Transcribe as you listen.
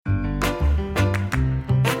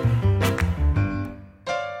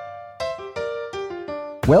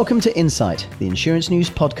Welcome to Insight, the insurance news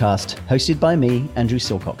podcast hosted by me, Andrew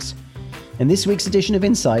Silcox. In this week's edition of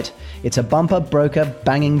Insight, it's a bumper broker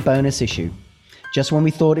banging bonus issue. Just when we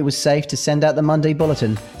thought it was safe to send out the Monday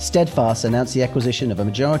bulletin, Steadfast announced the acquisition of a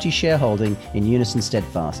majority shareholding in Unison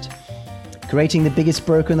Steadfast. Creating the biggest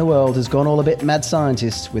broker in the world has gone all a bit mad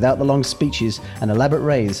scientist without the long speeches and elaborate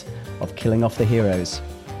ways of killing off the heroes.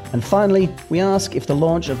 And finally, we ask if the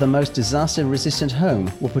launch of the most disaster-resistant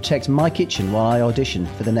home will protect my kitchen while I audition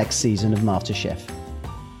for the next season of MasterChef.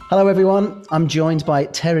 Hello everyone, I'm joined by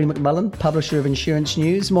Terry McMullen, publisher of Insurance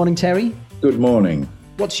News. Morning, Terry. Good morning.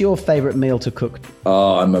 What's your favourite meal to cook?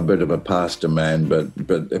 Oh, I'm a bit of a pasta man, but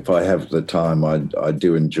if I have the time, I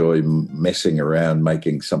do enjoy messing around,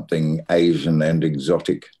 making something Asian and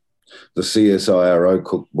exotic. The CSIRO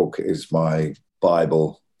cookbook is my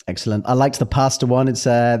Bible. Excellent. I liked the pasta one. It's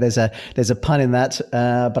there's a pun in that,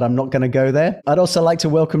 but I'm not going to go there. I'd also like to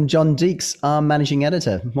welcome John Deeks, our managing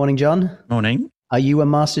editor. Morning, John. Morning. Are you a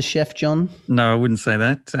master chef, John? No, I wouldn't say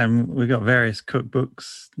that. We've got various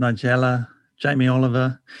cookbooks, Nigella, Jamie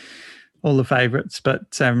Oliver, all the favourites,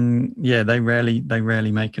 but they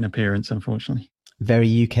rarely make an appearance, unfortunately.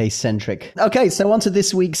 Very UK-centric. Okay, so on to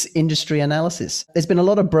this week's industry analysis. There's been a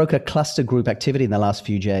lot of broker cluster group activity in the last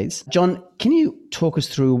few days. John, can you talk us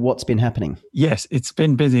through what's been happening? Yes, it's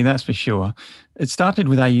been busy, that's for sure. It started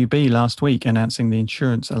with AUB last week announcing the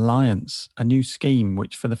Insurance Alliance, a new scheme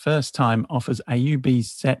which for the first time offers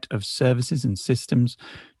AUB's set of services and systems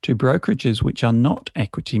to brokerages which are not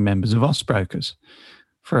equity members of Austbrokers.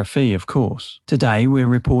 For a fee, of course. Today, we're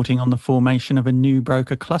reporting on the formation of a new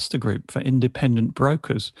broker cluster group for independent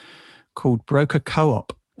brokers called Broker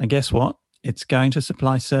Co-op. And guess what? It's going to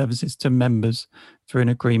supply services to members through an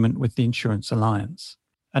agreement with the Insurance Alliance.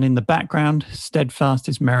 And in the background, Steadfast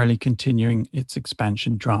is merrily continuing its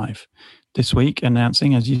expansion drive. This week,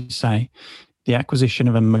 announcing, as you say, the acquisition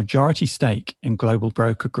of a majority stake in global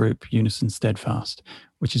broker group Unison Steadfast,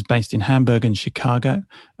 which is based in Hamburg and Chicago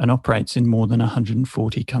and operates in more than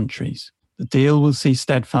 140 countries. The deal will see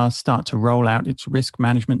Steadfast start to roll out its risk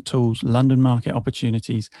management tools, London market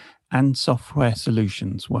opportunities, and software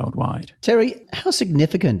solutions worldwide. Terry, how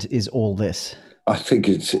significant is all this? I think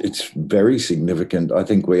it's very significant. I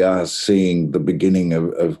think we are seeing the beginning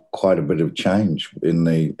of quite a bit of change in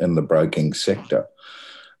the broking sector.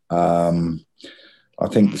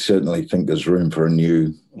 I certainly think there's room for a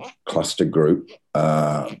new cluster group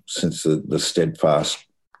since the Steadfast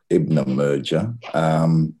IBNA merger.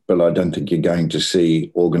 But I don't think you're going to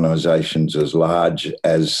see organisations as large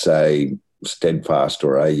as, say, Steadfast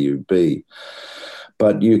or AUB.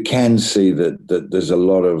 But you can see that there's a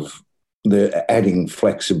lot of, they're adding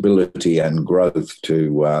flexibility and growth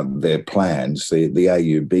to their plans. The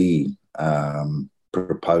AUB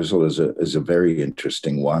proposal is a very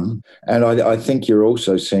interesting one. And I think you're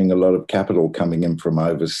also seeing a lot of capital coming in from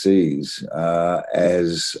overseas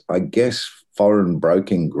as, I guess, foreign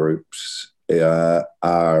broking groups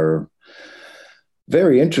are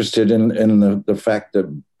very interested in the fact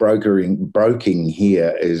that broking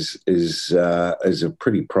here is a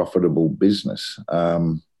pretty profitable business.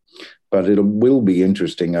 But it will be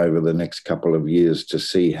interesting over the next couple of years to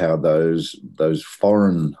see how those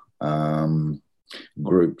foreign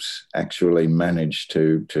groups actually manage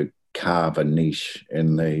to carve a niche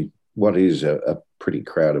in what is a pretty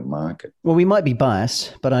crowded market. Well, we might be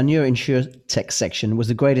biased, but our new InsurTech section was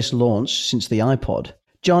the greatest launch since the iPod.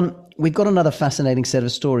 John, we've got another fascinating set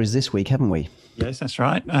of stories this week, haven't we? Yes, that's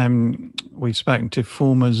right. We've spoken to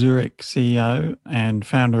former Zurich CEO and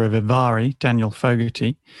founder of Ivari, Daniel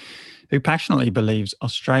Fogarty, who passionately believes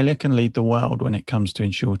Australia can lead the world when it comes to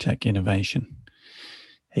InsurTech innovation.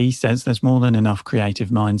 He says there's more than enough creative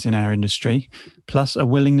minds in our industry, plus a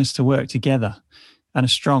willingness to work together and a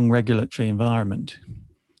strong regulatory environment.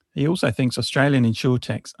 He also thinks Australian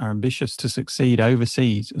insurtechs are ambitious to succeed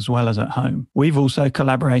overseas as well as at home. We've also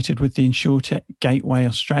collaborated with the Insurtech Gateway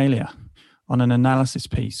Australia on an analysis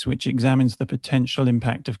piece which examines the potential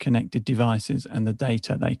impact of connected devices and the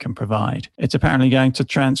data they can provide. It's apparently going to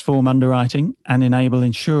transform underwriting and enable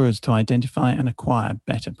insurers to identify and acquire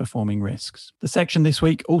better performing risks. The section this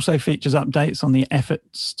week also features updates on the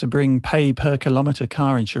efforts to bring pay per kilometre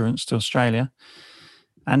car insurance to Australia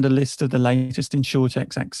and a list of the latest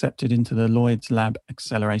insurtechs accepted into the Lloyd's Lab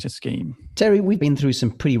Accelerator scheme. Terry, we've been through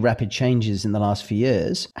some pretty rapid changes in the last few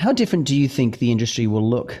years. How different do you think the industry will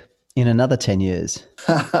look in another 10 years?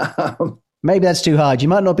 Maybe that's too hard. You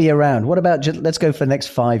might not be around. What about, let's go for the next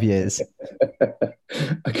 5 years.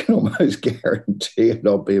 I can almost guarantee it.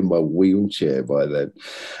 I'll be in my wheelchair by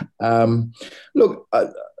then. Look,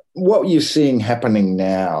 what you're seeing happening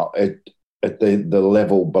now, at the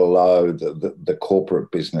level below the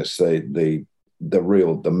corporate business, the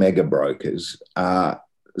mega brokers,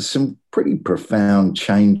 some pretty profound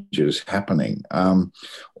changes happening,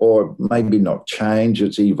 or maybe not change,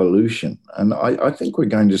 it's evolution. And I think we're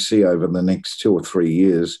going to see over the next 2 or 3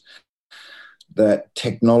 years that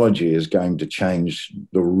technology is going to change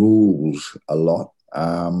the rules a lot.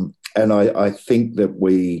 And I think that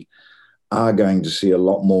we are going to see a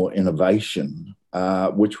lot more innovation,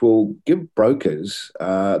 which will give brokers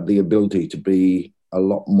the ability to be a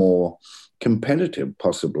lot more competitive,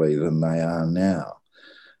 possibly, than they are now.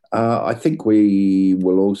 I think we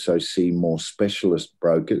will also see more specialist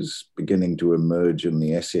brokers beginning to emerge in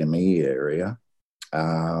the SME area,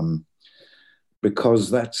 because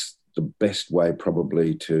that's the best way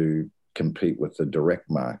probably to compete with the direct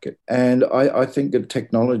market. And I think that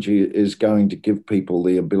technology is going to give people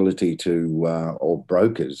the ability to, or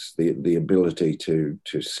brokers, the ability to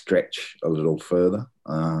stretch a little further,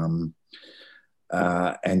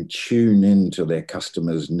 and tune into their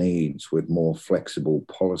customers' needs with more flexible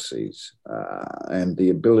policies, and the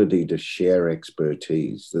ability to share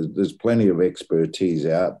expertise. There's plenty of expertise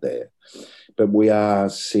out there, but we are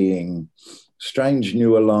seeing strange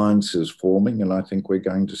new alliances forming, and I think we're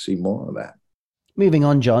going to see more of that. Moving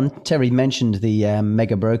on, John, Terry mentioned the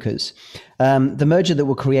mega brokers. The merger that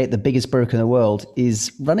will create the biggest broker in the world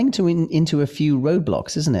is running into a few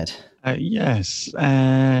roadblocks, isn't it? Yes.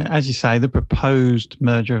 As you say, the proposed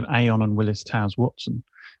merger of Aon and Willis Towers Watson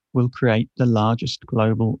will create the largest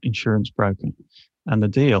global insurance broker. And the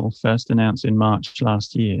deal, first announced in March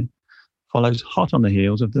last year, follows hot on the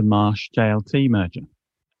heels of the Marsh JLT merger.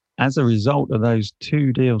 As a result of those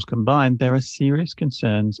two deals combined, there are serious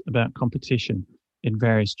concerns about competition in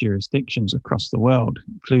various jurisdictions across the world,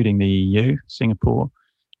 including the EU, Singapore,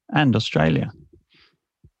 and Australia.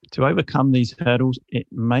 To overcome these hurdles, it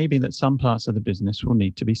may be that some parts of the business will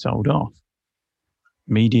need to be sold off.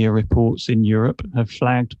 Media reports in Europe have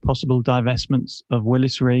flagged possible divestments of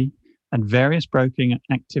Willis Re and various broking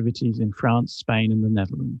activities in France, Spain, and the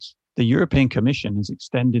Netherlands. The European Commission has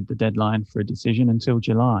extended the deadline for a decision until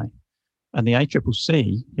July, and the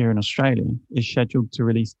ACCC here in Australia is scheduled to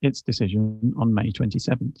release its decision on May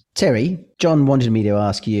 27th. Terry, John wanted me to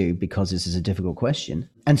ask you, because this is a difficult question,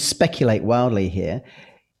 and speculate wildly here.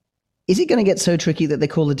 Is it going to get so tricky that they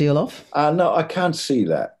call the deal off? No, I can't see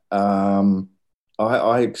that.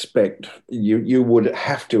 I expect you would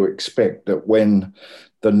have to expect that when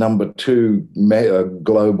the number 2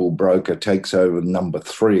 global broker takes over number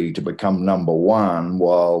 3 to become number 1,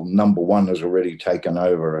 while number 1 has already taken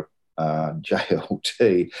over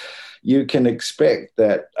JLT, you can expect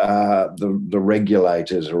that the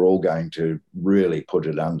regulators are all going to really put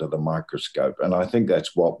it under the microscope. And I think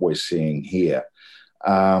that's what we're seeing here.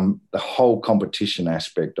 The whole competition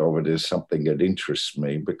aspect of it is something that interests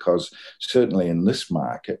me, because certainly in this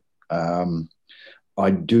market, I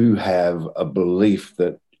do have a belief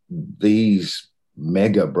that these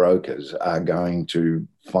mega brokers are going to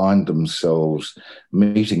find themselves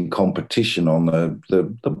meeting competition on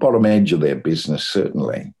the bottom edge of their business,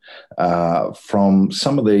 certainly, from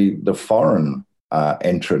some of the foreign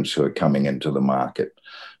entrants who are coming into the market.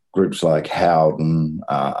 Groups like Howden,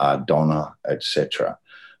 Ardonna, etc.,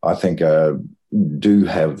 I think do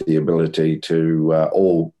have the ability to,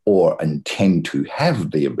 or intend to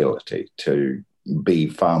have the ability to be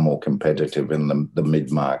far more competitive in the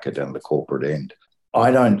mid-market and the corporate end.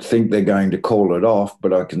 I don't think they're going to call it off,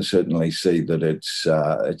 but I can certainly see that it's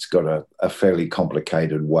got a fairly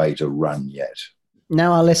complicated way to run yet.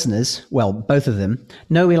 Now our listeners, well, both of them,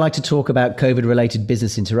 know we like to talk about COVID-related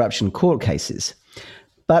business interruption court cases.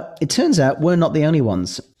 But it turns out we're not the only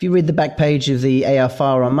ones. If you read the back page of the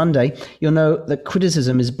AFR on Monday, you'll know that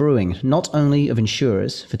criticism is brewing, not only of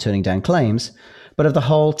insurers for turning down claims, but of the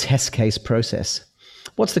whole test case process.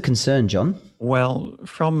 What's the concern, John? Well,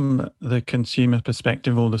 from the consumer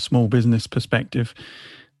perspective or the small business perspective,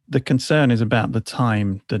 the concern is about the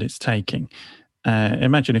time that it's taking.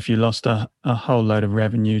 Imagine if you lost a whole load of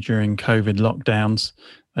revenue during COVID lockdowns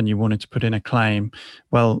and you wanted to put in a claim.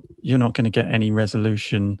 Well, you're not going to get any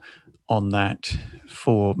resolution on that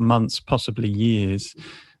for months, possibly years.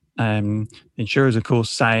 Insurers, of course,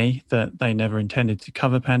 say that they never intended to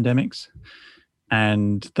cover pandemics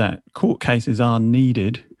and that court cases are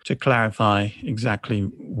needed to clarify exactly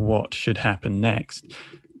what should happen next.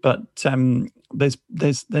 But there's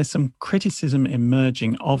some criticism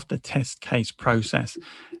emerging of the test case process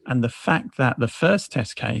and the fact that the first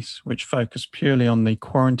test case, which focused purely on the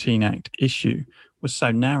Quarantine Act issue, was so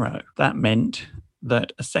narrow. That meant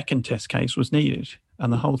that a second test case was needed,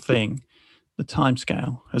 and the whole thing the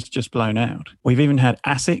timescale has just blown out. We've even had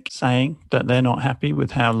ASIC saying that they're not happy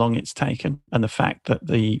with how long it's taken and the fact that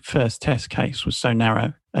the first test case was so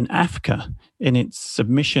narrow. And AFCA, in its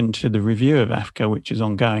submission to the review of AFCA, which is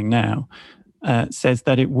ongoing now, says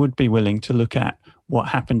that it would be willing to look at what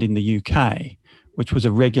happened in the UK, which was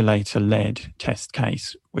a regulator-led test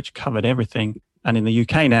case, which covered everything. And in the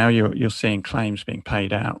UK now, you're seeing claims being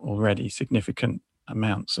paid out already, significant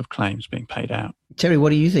amounts of claims being paid out. Terry,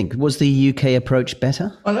 what do you think? Was the UK approach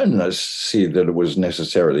better? I don't see that it was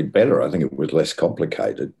necessarily better. I think it was less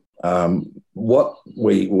complicated. What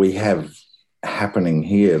we have happening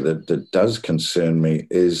here that does concern me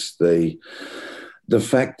is the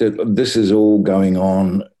fact that this is all going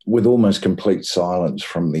on with almost complete silence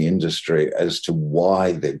from the industry as to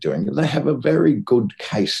why they're doing it. They have a very good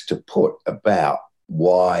case to put about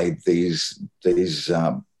why these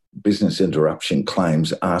business interruption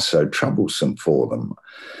claims are so troublesome for them.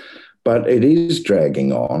 But it is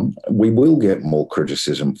dragging on. We will get more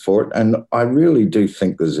criticism for it. And I really do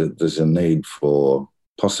think there's a need for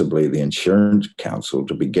possibly the Insurance Council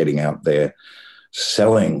to be getting out there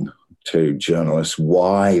selling to journalists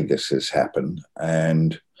why this has happened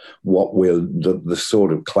and what the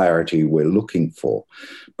sort of clarity we're looking for.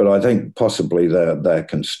 But I think possibly they're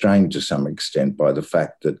constrained to some extent by the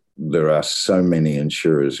fact that there are so many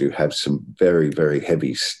insurers who have some very, very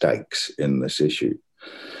heavy stakes in this issue.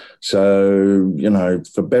 So,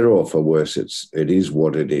 for better or for worse, it is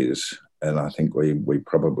what it is. And I think we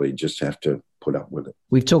probably just have to put up with it.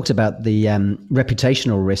 We've talked about the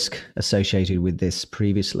reputational risk associated with this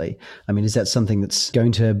previously. I mean, is that something that's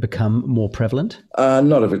going to become more prevalent?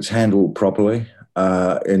 Not if it's handled properly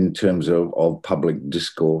in terms of public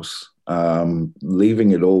discourse.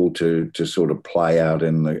 Leaving it all to sort of play out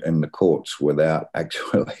in the courts without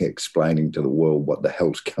actually explaining to the world what the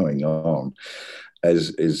hell's going on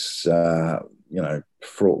is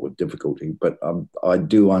fraught with difficulty. But I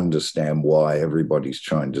do understand why everybody's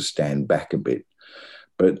trying to stand back a bit.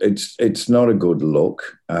 But it's not a good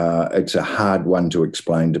look. It's a hard one to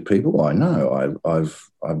explain to people. I know.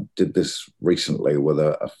 I did this recently with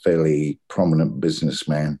a fairly prominent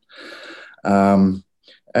businessman. And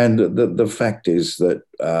the fact is that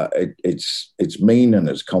it's mean and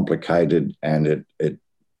it's complicated and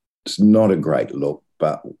it's not a great look.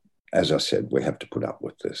 But as I said, we have to put up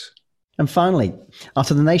with this. And finally,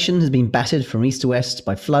 after the nation has been battered from east to west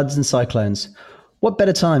by floods and cyclones, what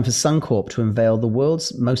better time for Suncorp to unveil the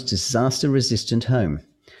world's most disaster-resistant home?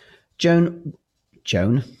 John,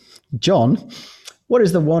 what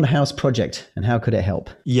is the One House project and how could it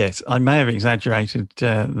help? Yes, I may have exaggerated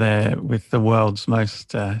there with the world's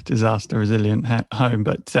most disaster-resilient home,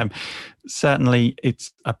 but certainly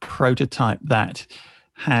it's a prototype that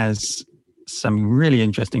has some really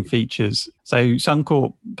interesting features. So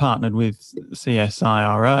Suncorp partnered with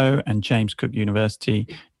CSIRO and James Cook University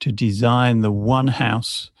to design the One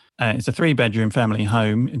House. It's a 3-bedroom family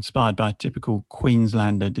home inspired by a typical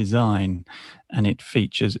Queenslander design, and it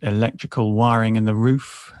features electrical wiring in the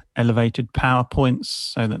roof, elevated power points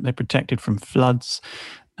so that they're protected from floods,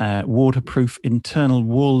 waterproof internal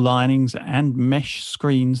wall linings and mesh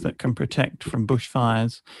screens that can protect from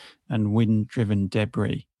bushfires and wind-driven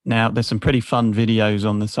debris. Now, there's some pretty fun videos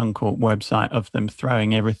on the Suncorp website of them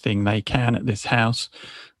throwing everything they can at this house,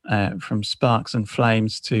 from sparks and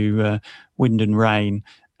flames to wind and rain,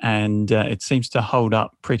 and it seems to hold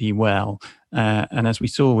up pretty well. And as we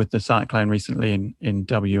saw with the cyclone recently in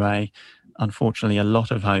WA, unfortunately, a lot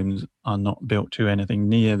of homes are not built to anything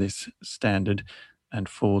near this standard and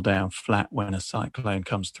fall down flat when a cyclone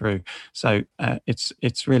comes through. So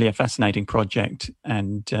it's really a fascinating project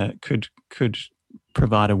and could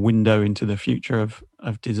provide a window into the future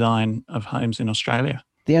of design of homes in Australia.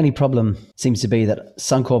 The only problem seems to be that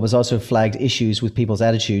Suncorp has also flagged issues with people's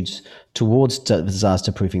attitudes towards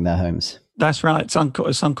disaster-proofing their homes. That's right.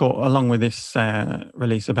 Suncorp, along with this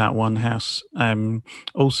release about One House,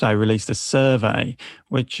 also released a survey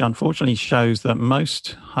which unfortunately shows that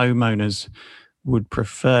most homeowners would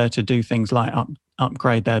prefer to do things like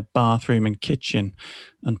upgrade their bathroom and kitchen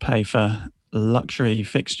and pay for luxury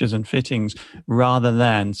fixtures and fittings rather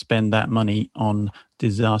than spend that money on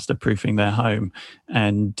disaster proofing their home.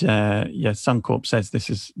 And Suncorp says this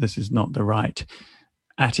is not the right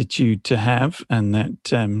attitude to have, and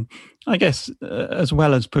that I guess as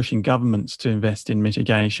well as pushing governments to invest in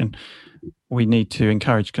mitigation, we need to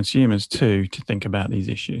encourage consumers too to think about these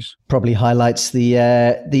issues. Probably highlights the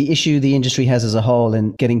issue the industry has as a whole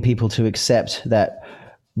in getting people to accept that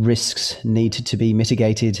risks need to be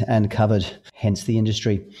mitigated and covered, hence the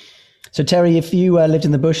industry. So Terry, if you lived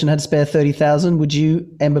in the bush and had spare 30,000, would you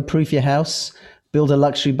ember-proof your house build a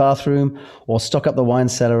luxury bathroom, or stock up the wine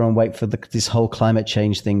cellar and wait for this whole climate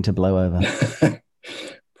change thing to blow over?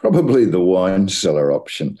 Probably the wine cellar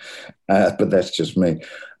option, but that's just me.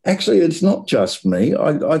 Actually, it's not just me.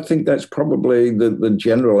 I think that's probably the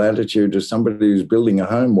general attitude of somebody who's building a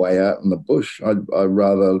home way out in the bush. I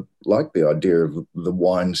rather like the idea of the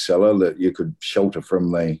wine cellar, that you could shelter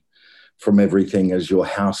from everything as your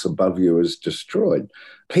house above you is destroyed.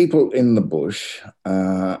 People in the bush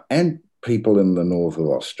and people in the north of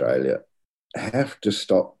Australia have to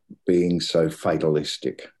stop being so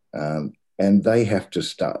fatalistic, and they have to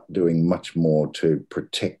start doing much more to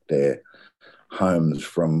protect their homes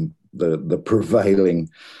from the prevailing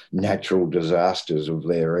natural disasters of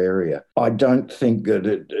their area. I don't think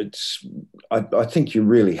that I think you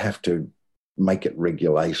really have to make it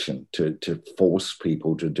regulation to force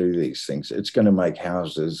people to do these things. It's going to make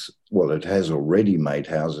houses, well, it has already made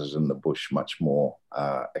houses in the bush much more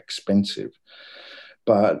expensive.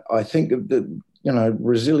 But I think that,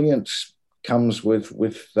 resilience comes with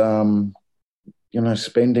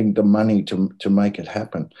spending the money to make it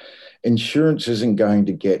happen. Insurance isn't going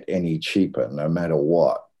to get any cheaper no matter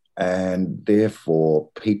what. And therefore,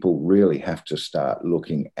 people really have to start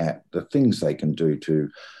looking at the things they can do to,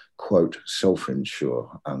 quote,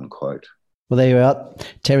 self-insure, unquote. Well, there you are.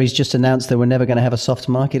 Terry's just announced that we're never going to have a soft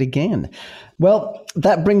market again. Well,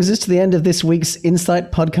 that brings us to the end of this week's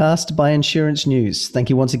Insight podcast by Insurance News. Thank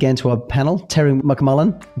you once again to our panel, Terry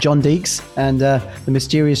McMullen, John Deeks, and the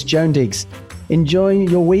mysterious Joan Deeks. Enjoy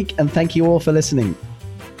your week, and thank you all for listening.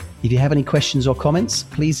 If you have any questions or comments,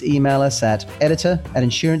 please email us at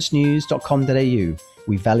editor@insurancenews.com.au.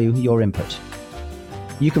 We value your input.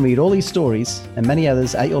 You can read all these stories and many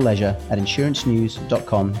others at your leisure at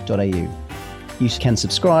insurancenews.com.au. You can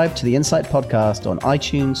subscribe to the Insight podcast on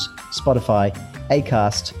iTunes, Spotify,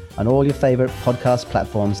 Acast, and all your favorite podcast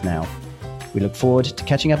platforms now. We look forward to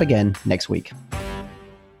catching up again next week.